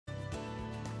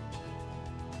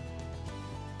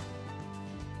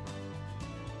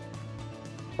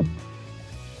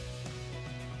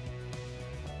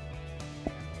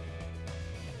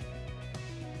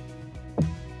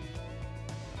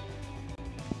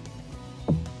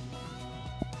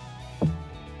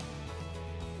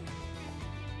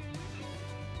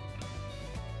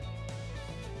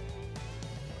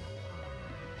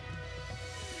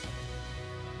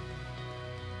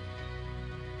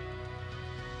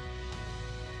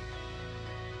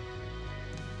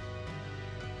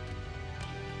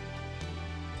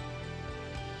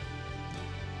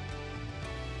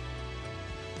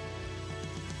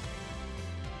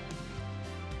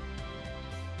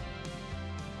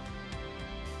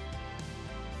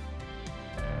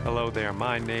Hello there,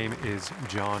 my name is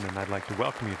John and I'd like to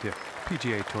welcome you to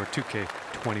PGA Tour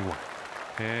 2K21.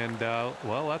 And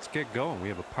well, let's get going. We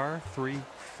have a par 3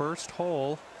 first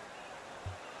hole.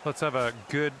 Let's have a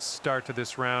good start to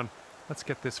this round. Let's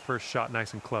get this first shot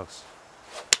nice and close.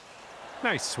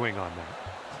 Nice swing on that.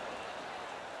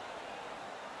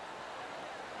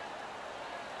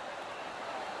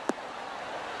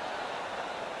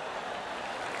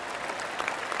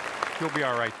 You'll be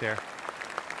all right there.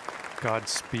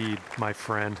 Godspeed, my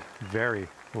friend. Very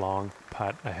long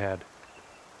putt ahead.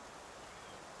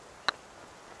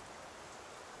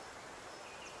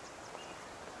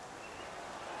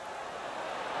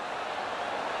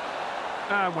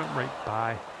 I went right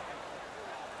by.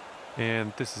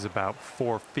 And this is about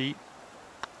 4 feet.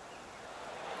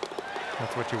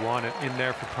 That's what you want it in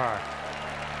there for par.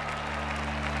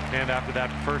 And after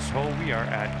that first hole, we are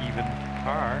at even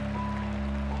par.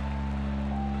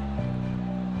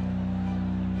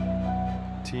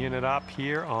 Teeing it up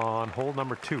here on hole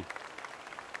number 2.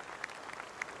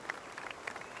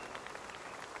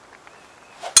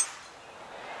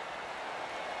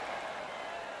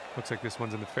 Looks like this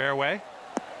one's in the fairway.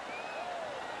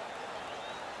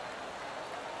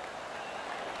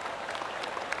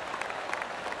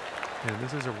 And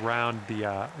this is around the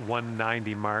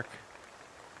 190 mark.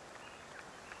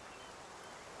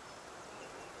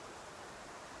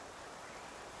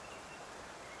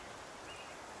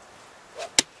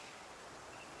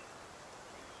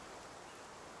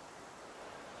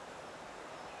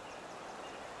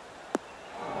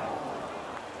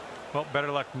 Well,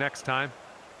 better luck next time.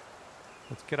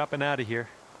 Let's get up and out of here.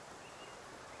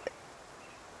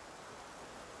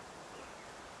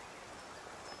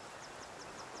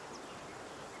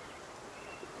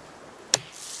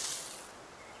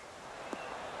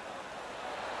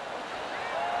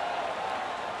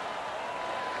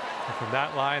 And from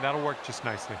that lie, that'll work just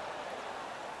nicely.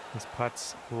 This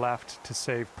putt's left to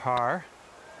save par.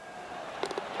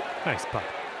 Nice putt.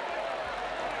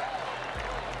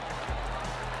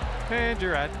 And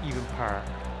you're at even par.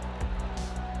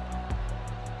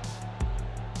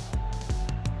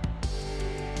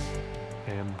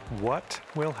 And what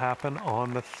will happen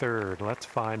on the third? Let's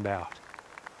find out.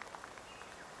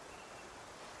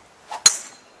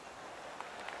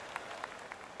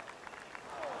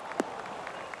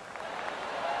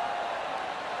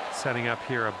 Setting up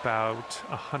here about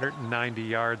 190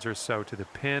 yards or so to the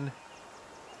pin.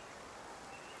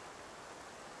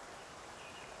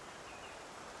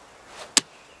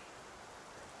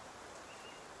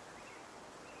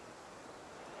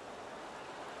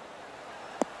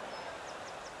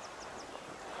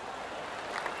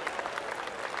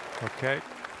 Okay,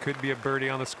 could be a birdie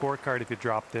on the scorecard if you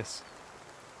drop this.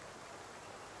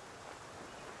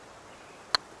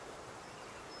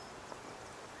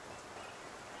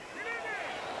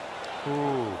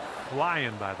 Ooh,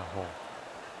 flying by the hole.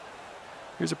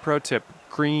 Here's a pro tip,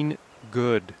 green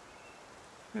good.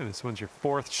 And this one's your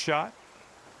 4th shot.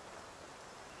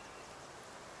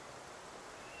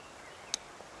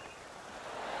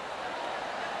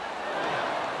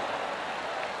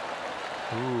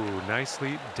 Ooh,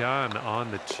 nicely done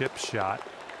on the chip shot.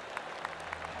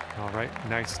 All right,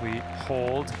 nicely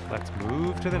hold. Let's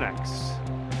move to the next.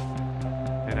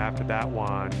 And after that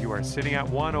one, you are sitting at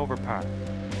 1 over par.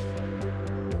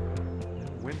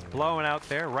 Wind's blowing out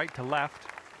there, right to left.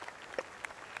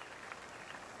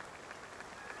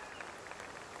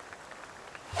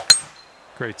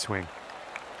 Great swing.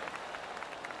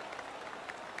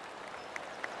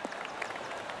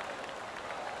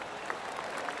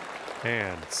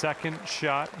 And second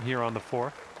shot here on the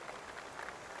 4th.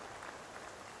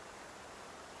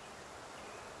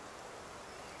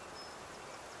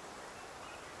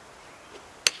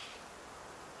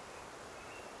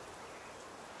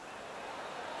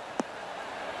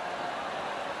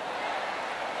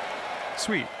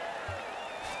 Sweet.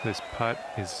 This putt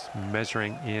is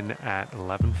measuring in at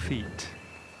 11 feet.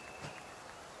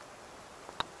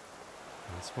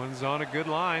 This one's on a good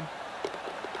line.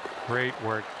 Great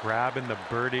work grabbing the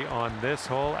birdie on this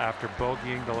hole after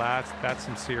bogeying the last. That's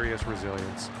some serious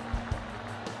resilience.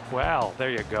 Well,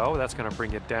 there you go. That's going to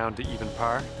bring it down to even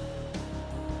par.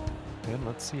 And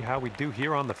let's see how we do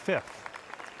here on the 5th.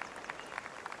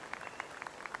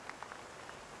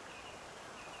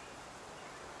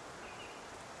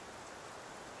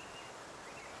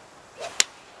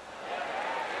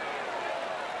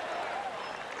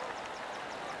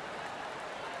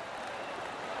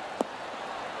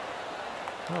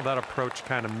 Well, that approach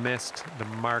kind of missed the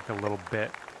mark a little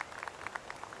bit.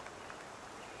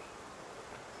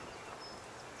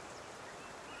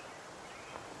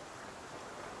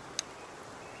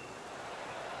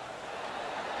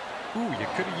 Ooh, you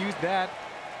could have used that.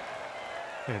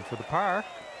 And for the par.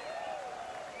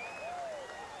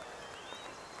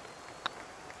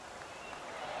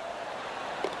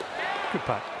 Good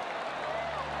putt.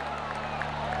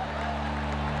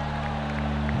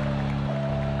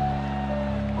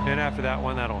 And after that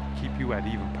one, that'll keep you at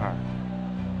even par.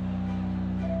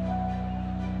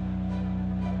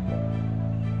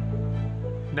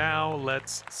 Now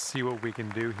let's see what we can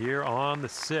do here on the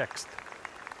 6th.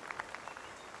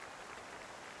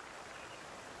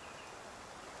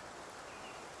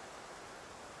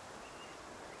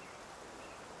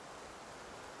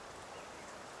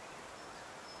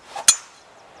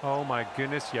 Oh my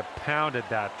goodness, you pounded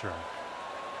that drive.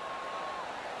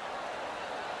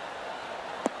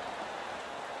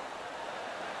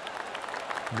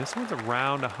 And this one's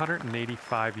around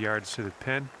 185 yards to the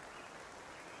pin.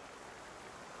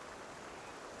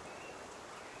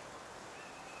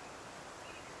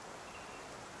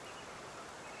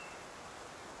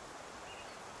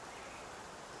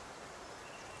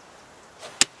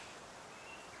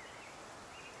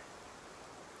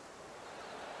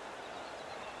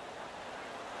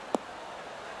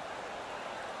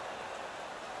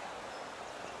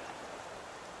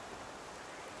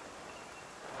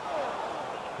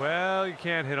 Well, you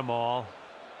can't hit them all.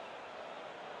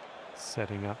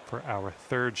 Setting up for our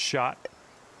 3rd shot.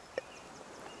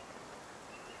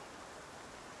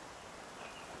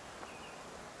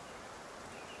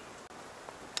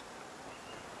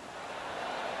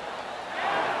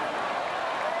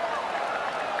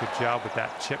 Good job with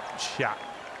that chip shot.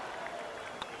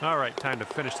 All right, time to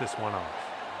finish this one off.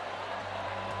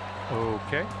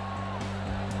 Okay.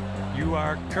 You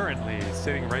are currently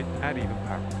sitting right at even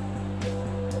par.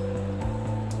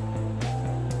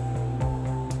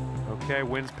 Okay,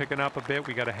 wind's picking up a bit.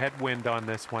 We got a headwind on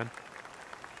this one.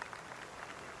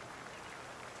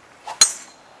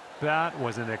 That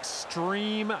was an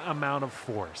extreme amount of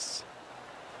force.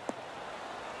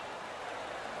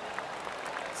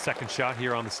 2nd shot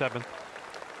here on the 7th.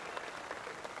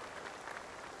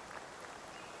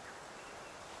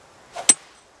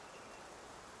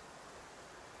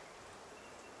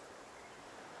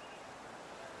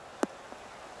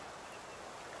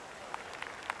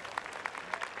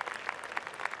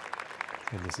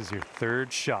 And this is your 3rd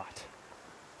shot.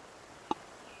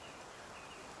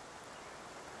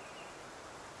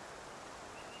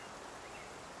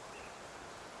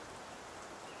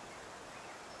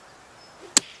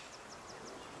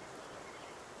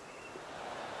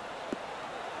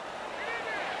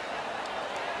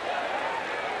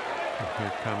 And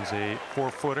here comes a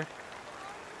 4-footer.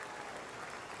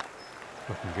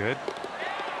 Looking good.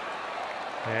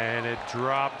 And it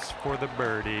drops for the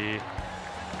birdie.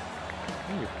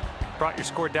 You brought your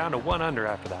score down to 1 under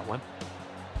after that one.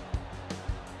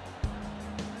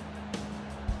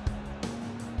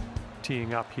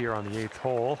 Teeing up here on the 8th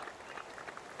hole.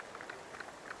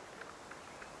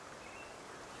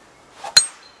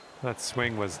 That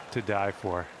swing was to die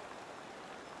for.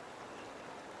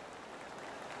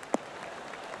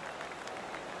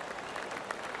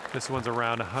 This one's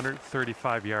around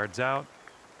 135 yards out.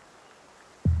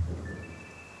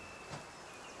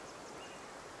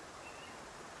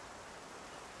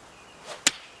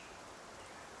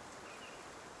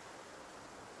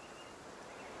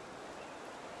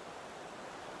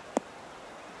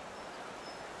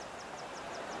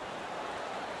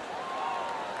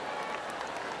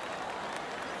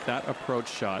 That approach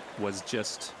shot was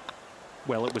just,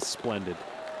 well, it was splendid.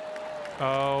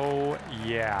 Oh,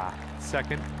 yeah.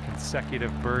 2nd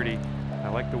consecutive birdie. I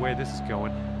like the way this is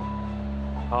going.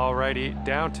 Alrighty,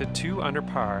 down to 2 under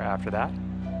par after that.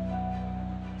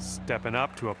 Stepping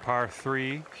up to a par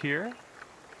 3 here.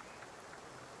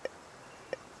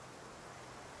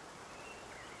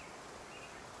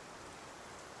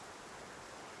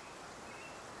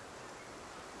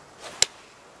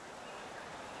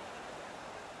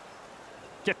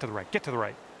 Get to the right, get to the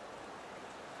right.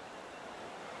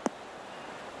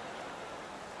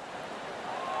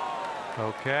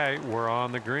 Okay, we're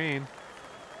on the green.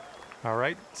 All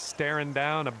right, staring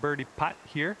down a birdie putt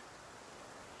here.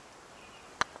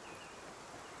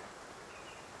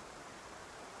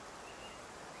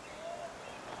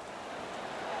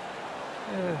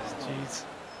 Jeez.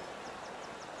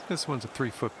 This one's a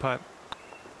 3-foot putt.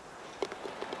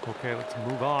 Okay, let's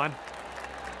move on.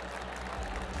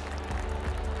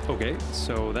 Okay,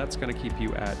 so that's going to keep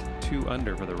you at 2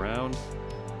 under for the round.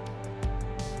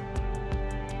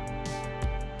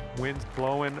 Wind's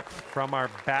blowing from our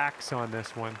backs on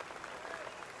this one.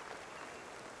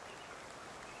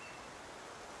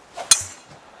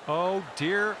 Oh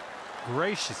dear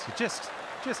gracious, you just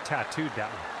tattooed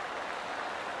that one.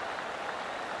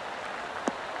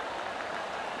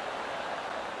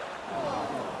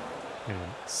 And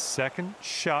second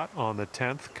shot on the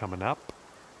 10th coming up.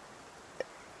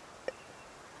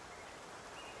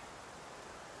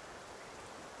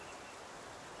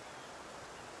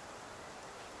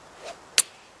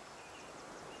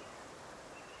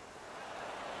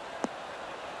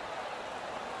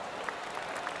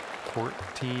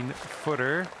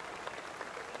 Footer.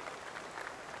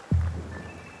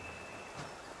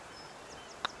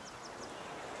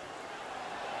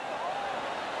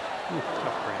 Ooh,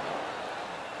 tough break.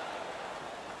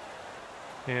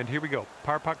 And here we go.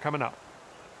 Par putt coming up.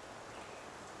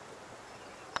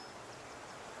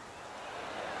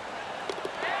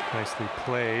 Nicely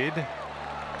played.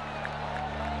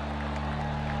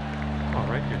 All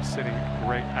right, you're sitting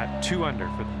right at 2 under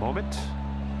for the moment.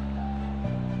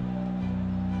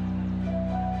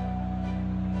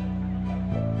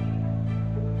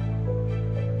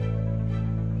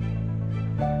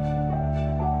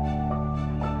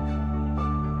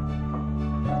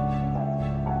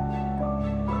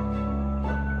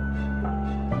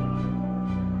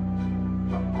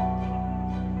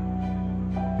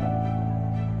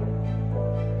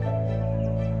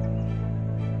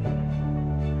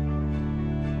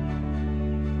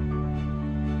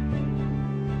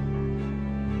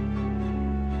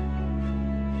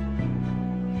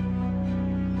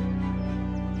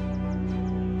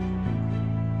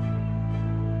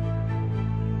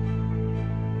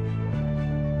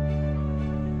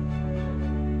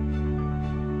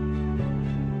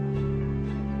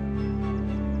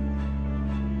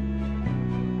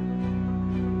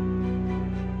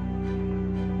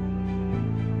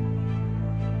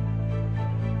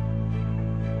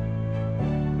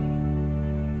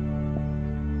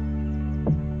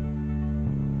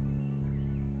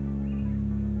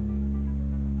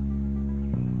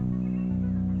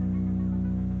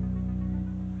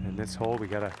 This hole, we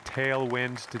got a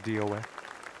tailwind to deal with.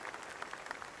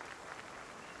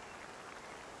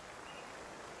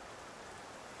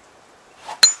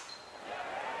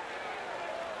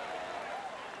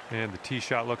 And the tee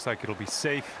shot looks like it'll be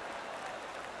safe.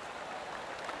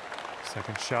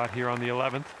 Second shot here on the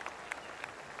 11th.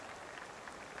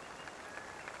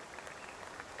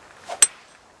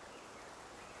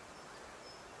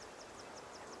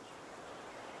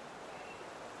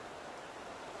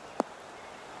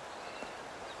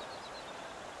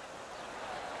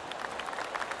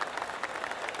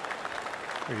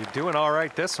 You're doing all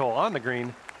right this hole on the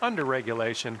green, under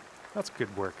regulation. That's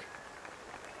good work.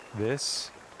 This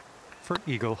for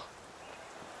eagle.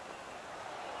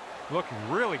 Looking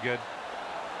really good.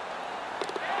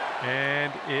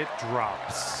 And it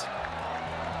drops.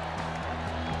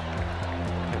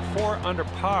 And 4 under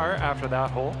par after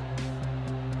that hole.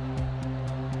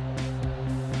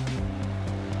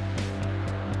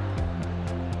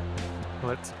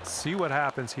 Let's see what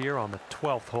happens here on the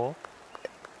 12th hole.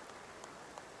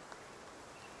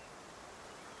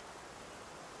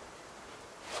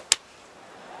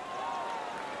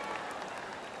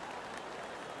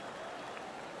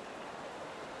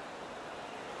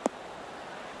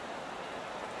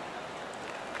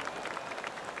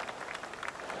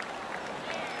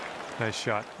 Nice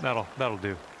shot. That'll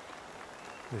do.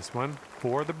 This one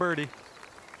for the birdie.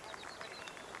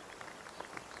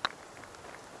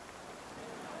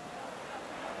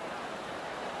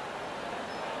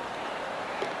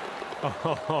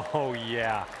 Oh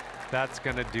yeah, that's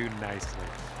gonna do nicely.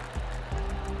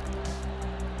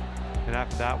 And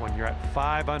after that one, you're at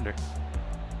 5 under.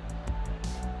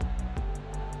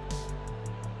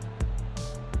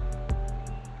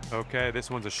 Okay, this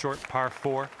one's a short par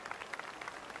 4.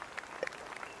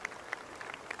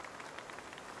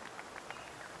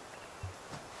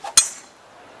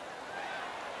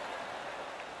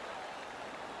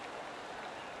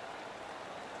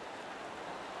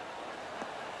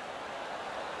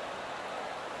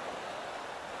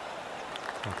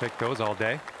 I'll take those all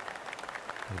day.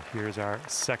 And here's our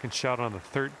second shot on the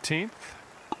 13th.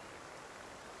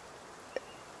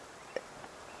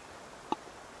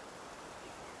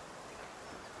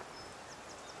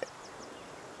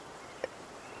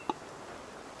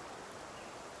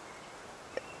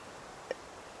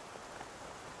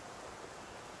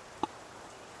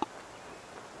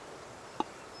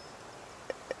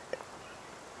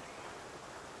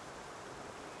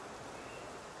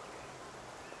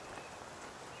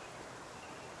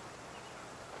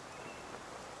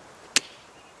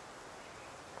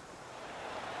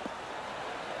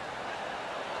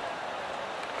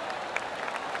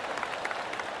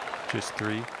 Just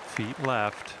 3 feet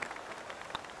left.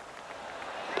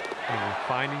 And you're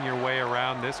finding your way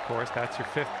around this course. That's your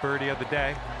 5th birdie of the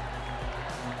day.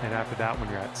 And after that one,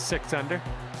 you're at 6 under.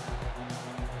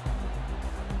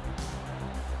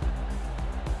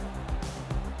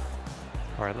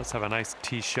 All right, let's have a nice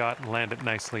tee shot and land it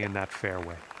nicely in that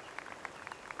fairway.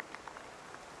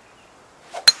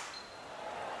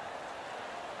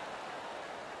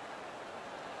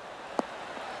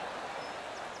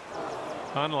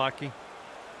 Unlucky.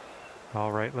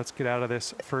 All right, let's get out of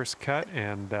this first cut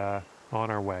and on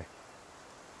our way.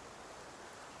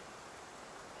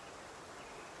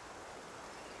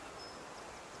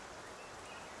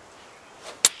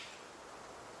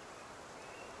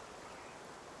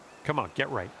 Come on, get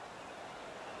right.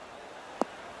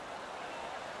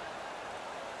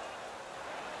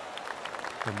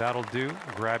 And that'll do.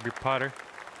 Grab your putter.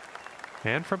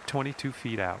 And from 22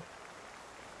 feet out.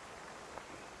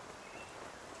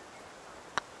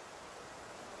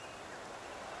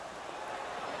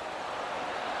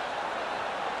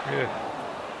 Good.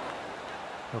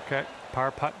 Okay,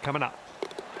 par putt coming up.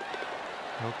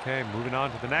 Okay, moving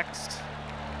on to the next.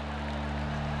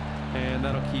 And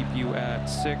that'll keep you at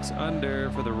 6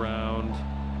 under for the round.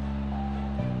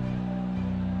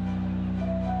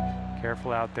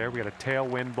 Careful out there. We got a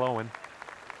tailwind blowing.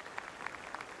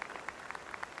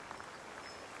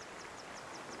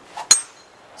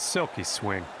 Silky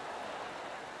swing.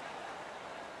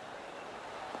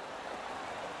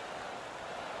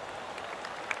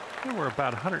 And we're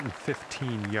about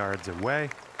 115 yards away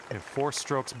and 4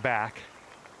 strokes back.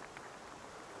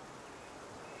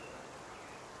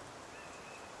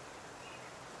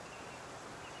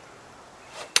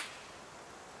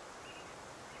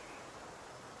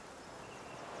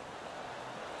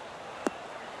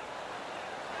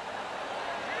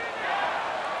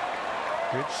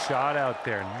 Good shot out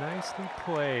there. Nicely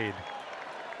played.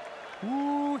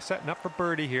 Ooh, setting up for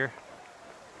birdie here.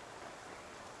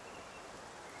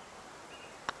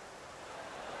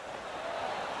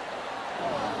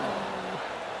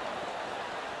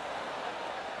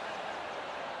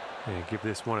 And give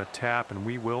this one a tap and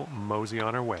we will mosey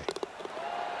on our way.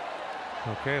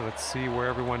 Okay, let's see where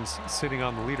everyone's sitting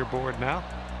on the leaderboard now.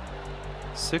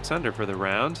 6 under for the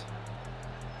round.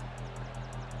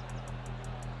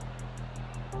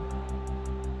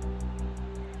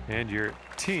 And you're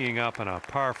teeing up on a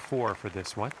par 4 for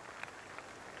this one.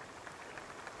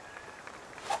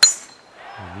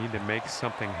 You need to make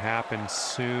something happen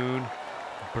soon.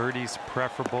 Birdies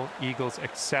preferable, eagles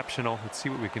exceptional. Let's see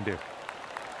what we can do.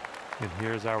 And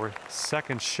here's our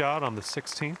second shot on the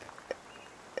 16th.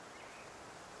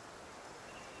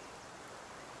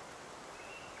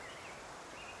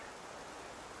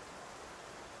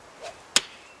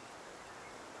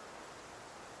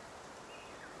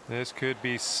 This could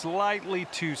be slightly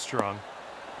too strong.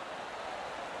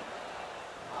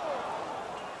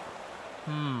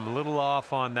 A little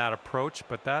off on that approach,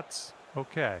 but that's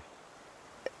okay.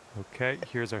 Okay,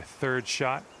 here's our third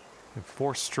shot and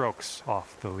 4 strokes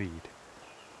off the lead.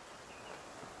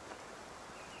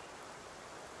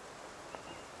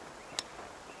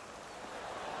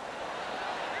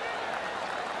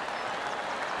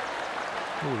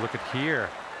 Ooh, look at here.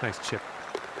 Nice chip.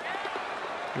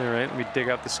 All right, let me dig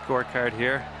up the scorecard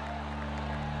here.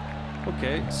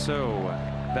 Okay, so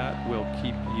that will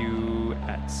keep you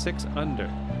at 6 under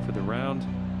for the round.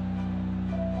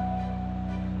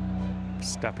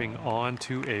 Stepping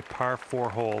onto a par 4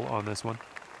 hole on this one.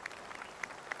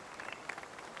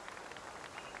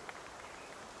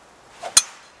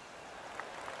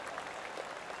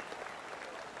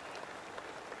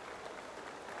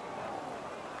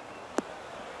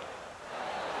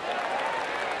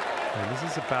 And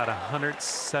this is about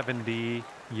 170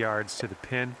 yards to the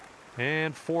pin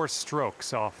and 4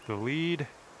 strokes off the lead.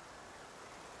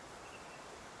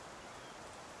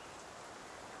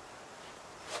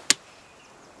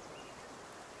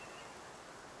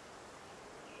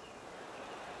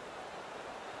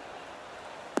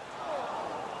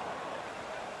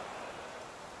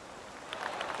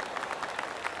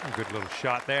 A good little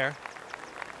shot there.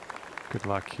 Good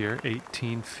luck here.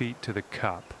 18 feet to the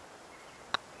cup.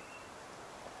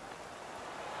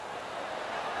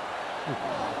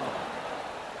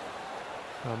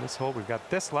 On this hole, we've got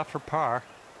this left for par.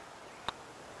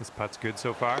 This putt's good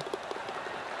so far.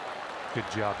 Good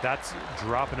job. That's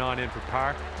dropping on in for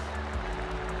par.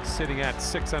 Sitting at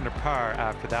 6 under par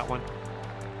after that one.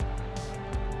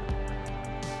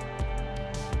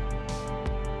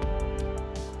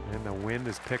 And the wind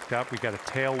is picked up. We've got a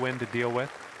tailwind to deal with.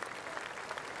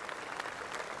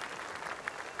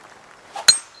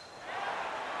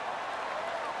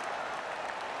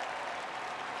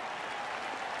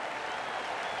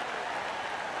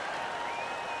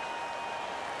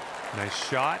 Nice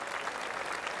shot.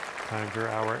 Time for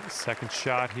our second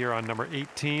shot here on number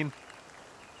 18.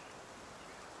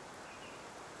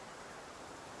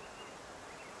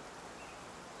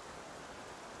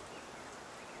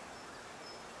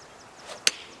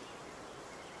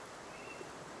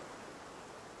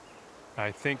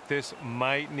 I think this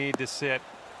might need to sit.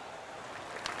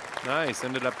 Nice.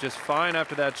 Ended up just fine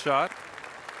after that shot.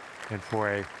 And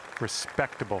for a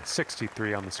respectable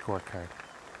 63 on the scorecard.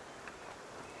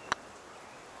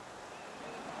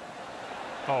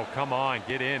 Oh, come on,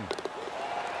 get in.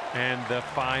 And the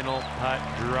final putt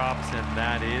drops, and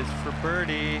that is for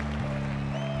birdie.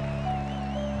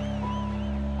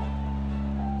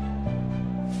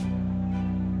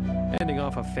 Ending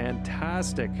off a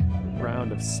fantastic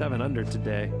round of 7 under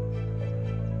today.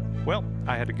 Well,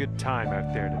 I had a good time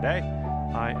out there today.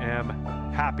 I am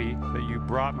happy that you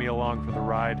brought me along for the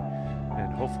ride,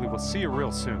 and hopefully we'll see you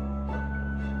real soon.